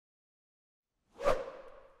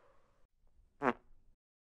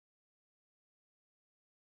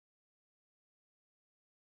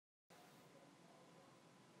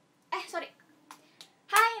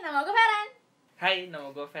nama gue Feren. Hai, nama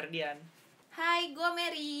gue Ferdian. Hai, gue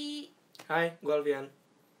Mary. Hai, gue Alfian.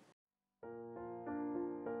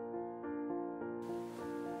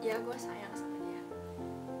 Ya, gue sayang sama dia.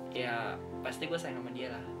 Ya, pasti gue sayang sama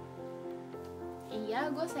dia lah.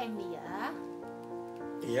 Iya, gue sayang dia.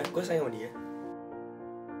 Iya, gue sayang sama dia.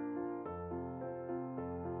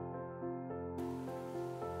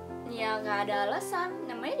 Ya, gak ada alasan.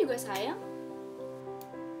 Namanya juga sayang.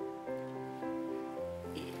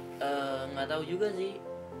 Nggak tahu juga sih.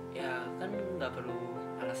 Ya, kan nggak perlu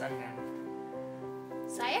alasan kan.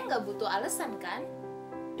 Sayang gak butuh alasan, kan?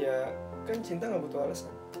 Ya, kan cinta gak butuh alasan.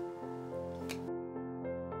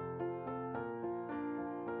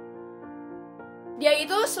 Dia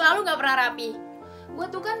itu selalu gak pernah rapi. Gue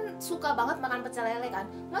tuh kan suka banget makan pecel lele kan.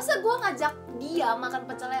 Masa gue ngajak dia makan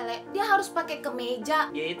pecel lele, dia harus pakai kemeja.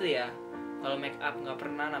 Dia itu ya, kalau make up nggak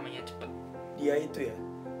pernah namanya cepet. Dia itu ya,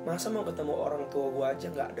 masa mau ketemu orang tua gue aja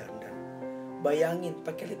gak dandan. Bayangin,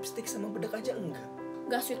 pakai lipstick sama bedak aja enggak.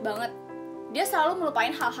 Gak sweet banget. Dia selalu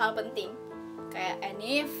melupain hal-hal penting. Kayak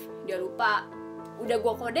Enif, dia lupa. Udah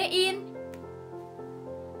gue kodein.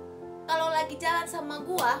 Kalau lagi jalan sama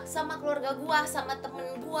gua, sama keluarga gua, sama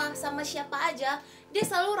temen gua, sama siapa aja, dia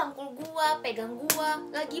selalu rangkul gua, pegang gua.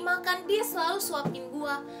 Lagi makan dia selalu suapin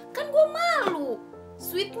gua. Kan gua malu.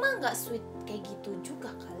 Sweet mah nggak sweet kayak gitu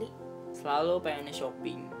juga kali. Selalu pengennya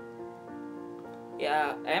shopping.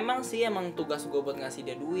 Ya emang tugas gue buat ngasih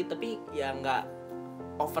dia duit, tapi ya nggak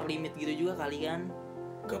over limit gitu juga kali kan.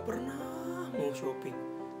 Gak pernah mau shopping.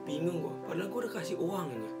 Bingung gue, padahal gue udah kasih uang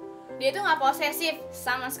ya. Dia tuh nggak posesif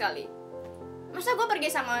sama sekali. Masa gue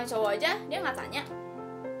pergi sama cowok aja dia nggak tanya?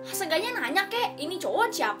 Seenggaknya nanya kek, ini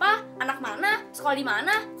cowok siapa, anak mana, sekolah di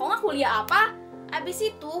mana, kok nggak kuliah apa? Abis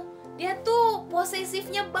itu dia tuh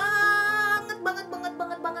posesifnya banget.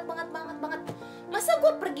 Masa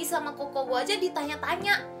gue pergi sama koko gue aja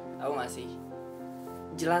ditanya-tanya? Tahu nggak sih?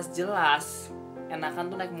 Jelas-jelas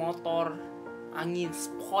enakan tuh naik motor, angin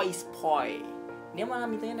spoi. Dia malah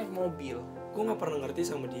mintanya naik mobil. Gue gak pernah ngerti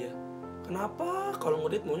sama dia. Kenapa kalau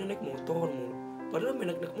ngedate maunya naik motor mulu? Padahal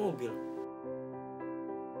main naik mobil.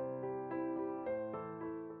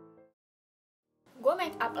 Gue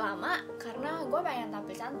make up lama karena gue pengen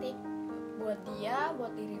tampil cantik. Buat dia,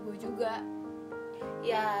 buat diri gue juga.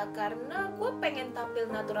 Ya karena gue pengen tampil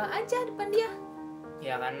natural aja depan dia.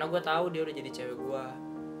 Ya karena gue tahu dia udah jadi cewek gue,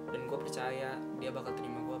 dan gue percaya dia bakal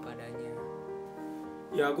terima gue padanya.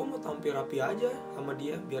 Ya gue mau tampil rapi aja sama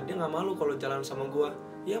dia, biar dia gak malu kalau jalan sama gue.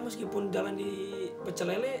 Ya meskipun jalan di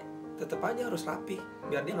pecel lele, tetap aja harus rapi,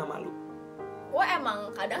 biar dia gak malu. Gue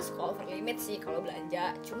emang kadang suka over limit sih kalau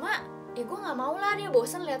belanja. Cuma ya gue nggak mau lah dia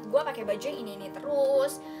bosan lihat gue pakai baju yang ini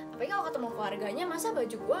terus. Tapi kalau ketemu keluarganya masa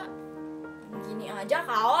baju gue gini aja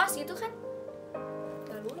kaos gitu kan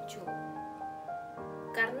gak lucu.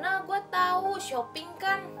 Karena gue tahu shopping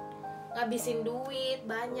kan ngabisin duit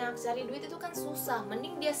banyak, cari duit itu kan susah.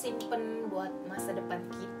 Mending dia simpen buat masa depan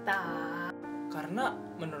kita. Karena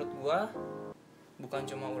menurut gue bukan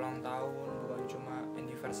cuma ulang tahun, bukan cuma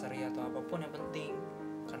anniversary atau apapun yang penting.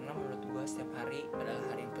 Karena menurut gue setiap hari adalah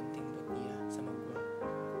hari yang penting buat dia sama gue.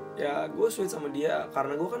 Ya gue sweet sama dia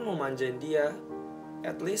karena gue kan mau manjain dia.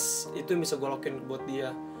 At least itu yang bisa gue lakuin buat dia,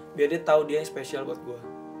 biar dia tahu dia yang spesial buat gue.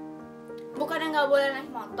 Bukannya nggak boleh naik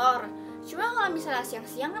motor, cuma kalau misalnya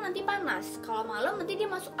siang-siang kan nanti panas, kalau malam nanti dia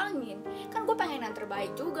masuk angin. Kan gue pengen yang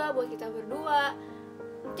terbaik juga buat kita berdua.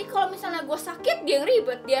 Nanti kalau misalnya gue sakit dia yang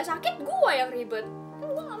ribet, dia sakit gue yang ribet, kan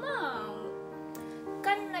gue nggak mau.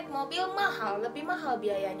 Kan naik mobil mahal, lebih mahal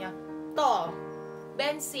biayanya. Tol,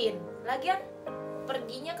 bensin, lagian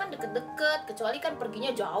perginya kan deket-deket, kecuali kan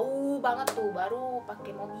perginya jauh banget tuh baru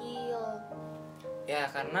pakai mobil. Ya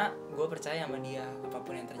karena gue percaya sama dia,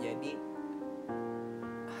 apapun yang terjadi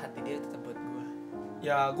hati dia tetap buat gue.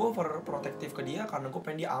 Ya gue overprotective ke dia karena gue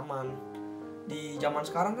pengen dia aman. Di zaman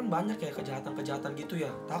sekarang kan banyak ya kejahatan gitu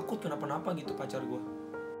ya, takut kenapa-napa gitu pacar gue.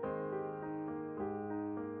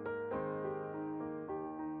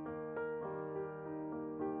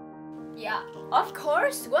 Ya, of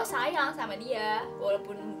course, gue sayang sama dia,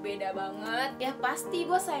 walaupun beda banget. Ya pasti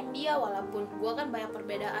gue sayang dia, walaupun gue kan banyak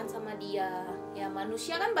perbedaan sama dia. Ya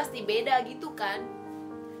manusia kan pasti beda gitu kan.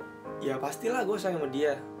 Ya pastilah gue sayang sama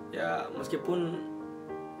dia. Ya meskipun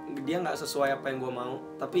dia nggak sesuai apa yang gue mau,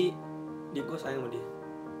 tapi gue sayang sama dia.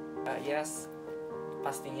 Yes,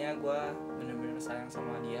 pastinya gue bener-bener sayang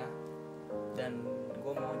sama dia, dan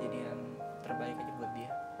gue mau jadi yang terbaik aja buat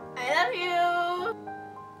dia. I love you.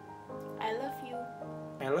 I love you.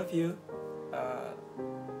 I love you.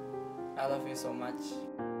 I love you so much.